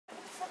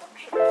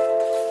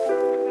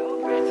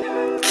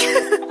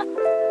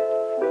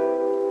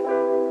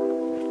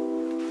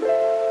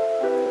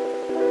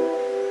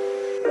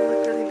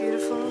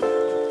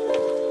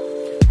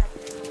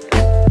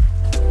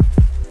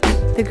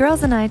The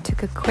girls and I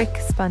took a quick,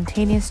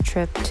 spontaneous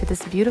trip to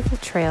this beautiful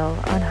trail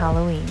on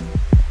Halloween.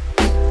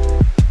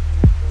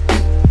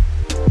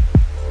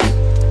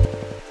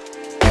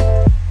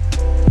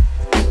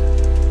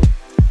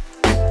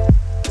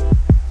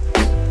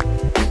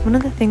 One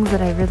of the things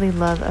that I really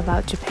love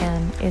about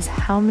Japan is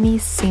how many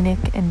scenic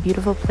and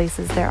beautiful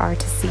places there are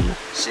to see.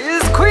 She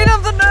is queen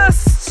of the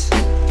nest!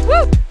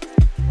 Woo!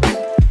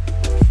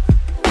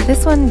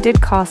 This one did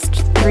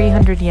cost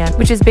 300 yen,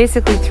 which is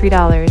basically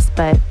 $3,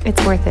 but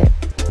it's worth it.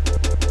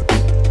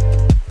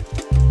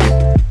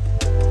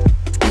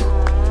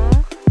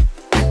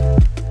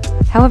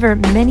 However,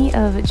 many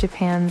of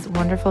Japan's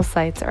wonderful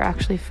sights are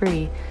actually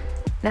free.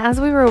 And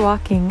as we were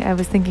walking, I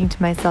was thinking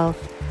to myself,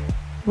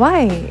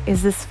 why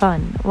is this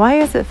fun? Why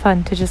is it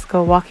fun to just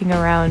go walking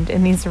around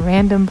in these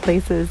random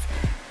places?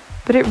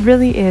 But it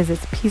really is.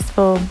 It's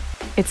peaceful,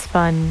 it's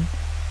fun,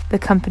 the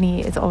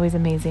company is always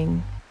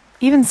amazing.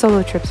 Even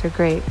solo trips are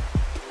great.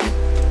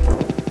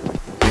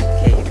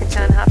 Okay,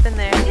 Yuka-chan, hop in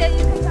there. Yeah,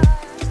 Yuka-chan.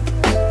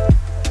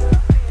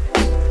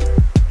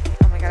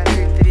 Oh my god, I'm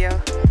doing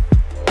video.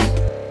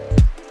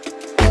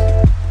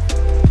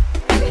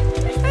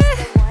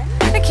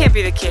 It can't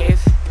be the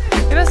cave.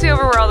 It must be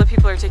over where all the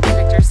people are taking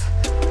pictures.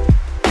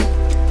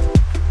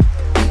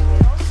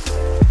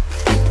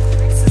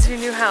 This is your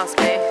new house,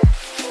 babe.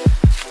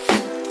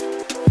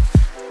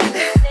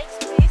 Snakes,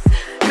 please.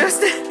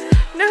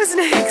 No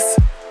snakes.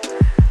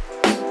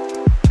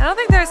 I don't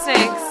think there are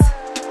snakes.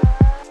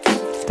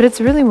 But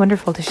it's really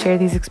wonderful to share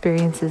these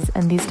experiences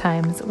and these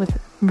times with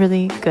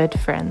really good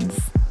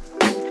friends.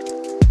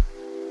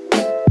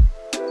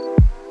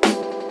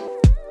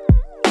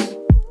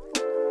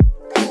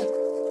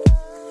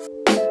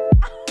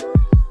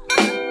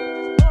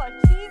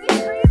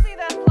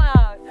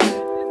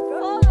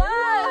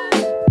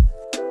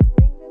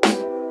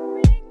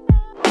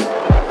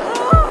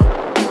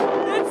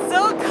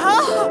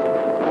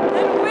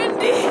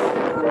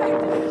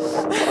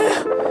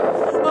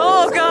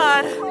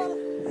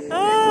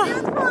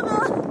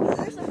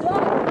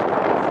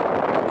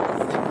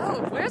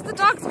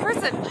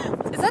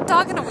 Is that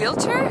dog in a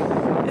wheelchair?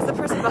 Is the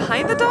person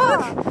behind the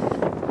dog?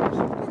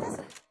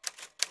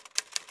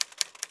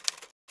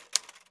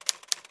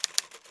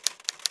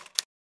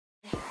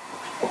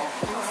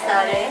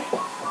 Started.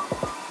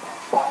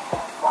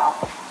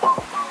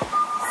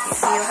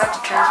 So you'll have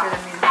to transfer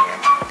them in here.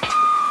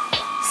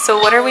 So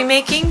what are we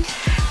making?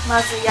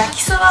 まず焼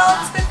きそば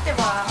を作って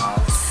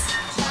ます。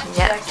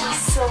 Yeah. 焼き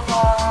そ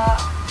ば。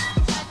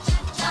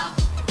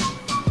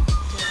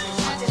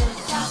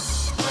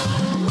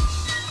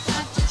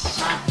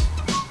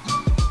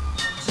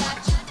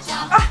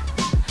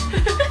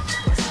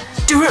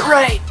 Do it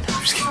right!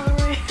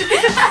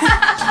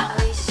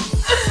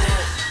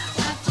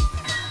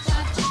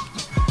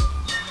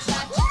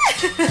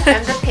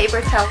 And the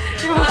paper towel.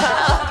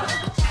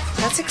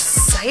 That's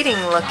exciting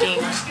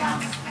looking. I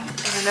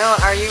don't know,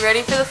 are you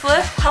ready for the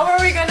flip? How are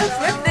we gonna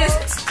flip this?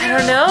 I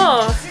don't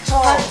know.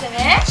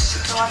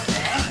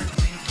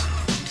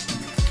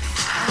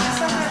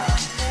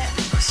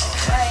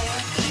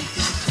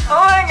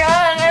 Oh my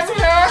god, I'm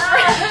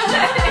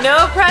nervous.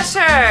 No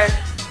pressure!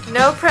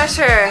 No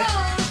pressure.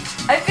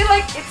 I feel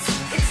like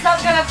it's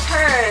not gonna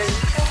turn.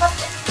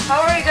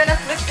 How are we gonna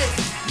flip this?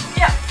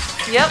 Yeah.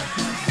 Yep.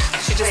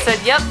 She just said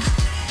yep.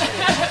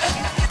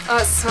 Oh,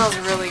 it smells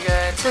really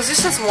good. So is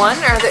this just one?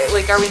 Or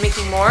are we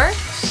making more?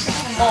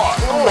 More.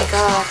 Oh my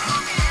god.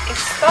 It's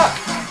stuck.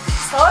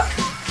 Stuck?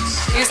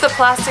 Use the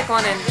plastic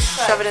one and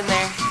shove it in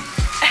there.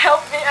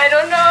 Help me, I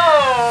don't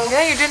know.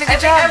 Yeah, you're doing a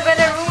good I think job. I'm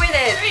gonna ruin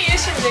it. Maybe you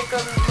should make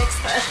one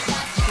next time.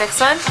 Next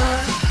one?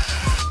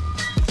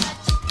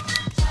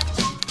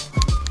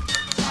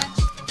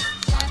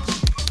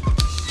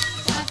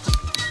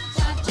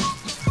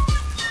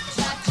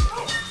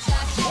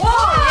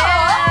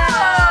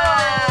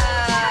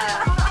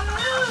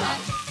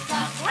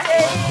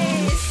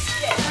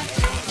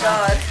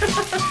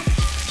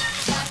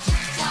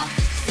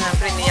 Now I'm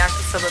putting the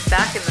yakisoba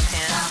back in the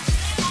pan.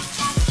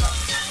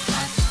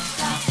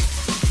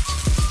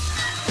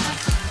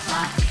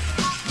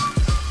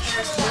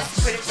 Just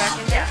put it back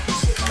in there.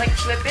 Like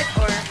flip it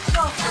or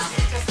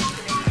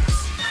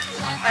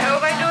I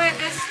hope I do it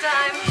this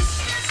time.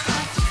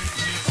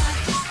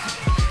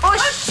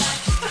 Push!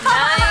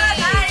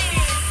 Nice!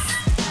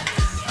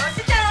 Oh,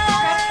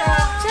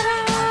 Ta-da!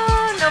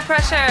 No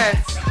pressure.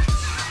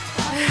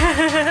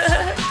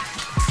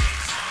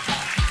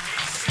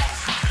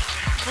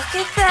 Look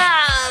at that!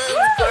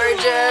 That's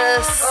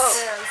gorgeous!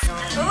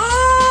 Oh,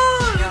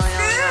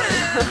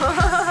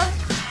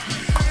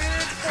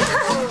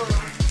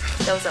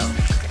 Dozo.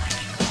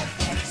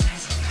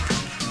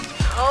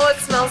 Oh, it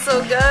smells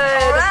so good!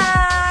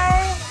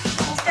 alright!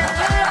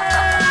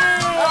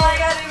 Oh my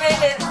god, we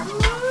made it!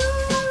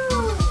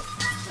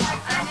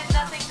 I did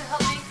nothing to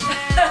help make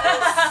this!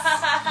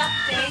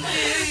 Thank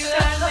you,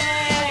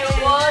 you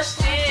washed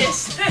this!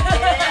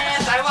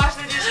 Yes, I washed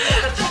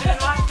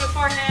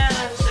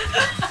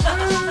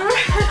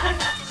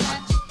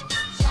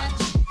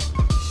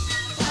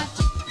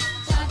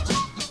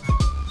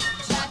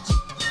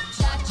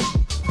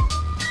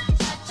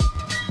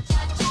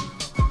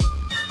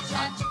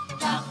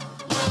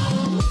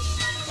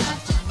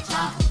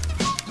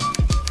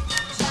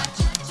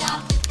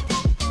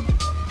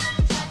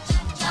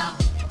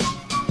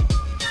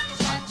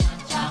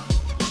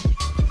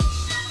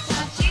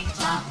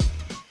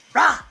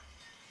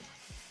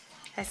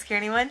scare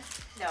anyone?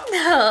 No.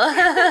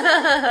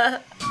 No.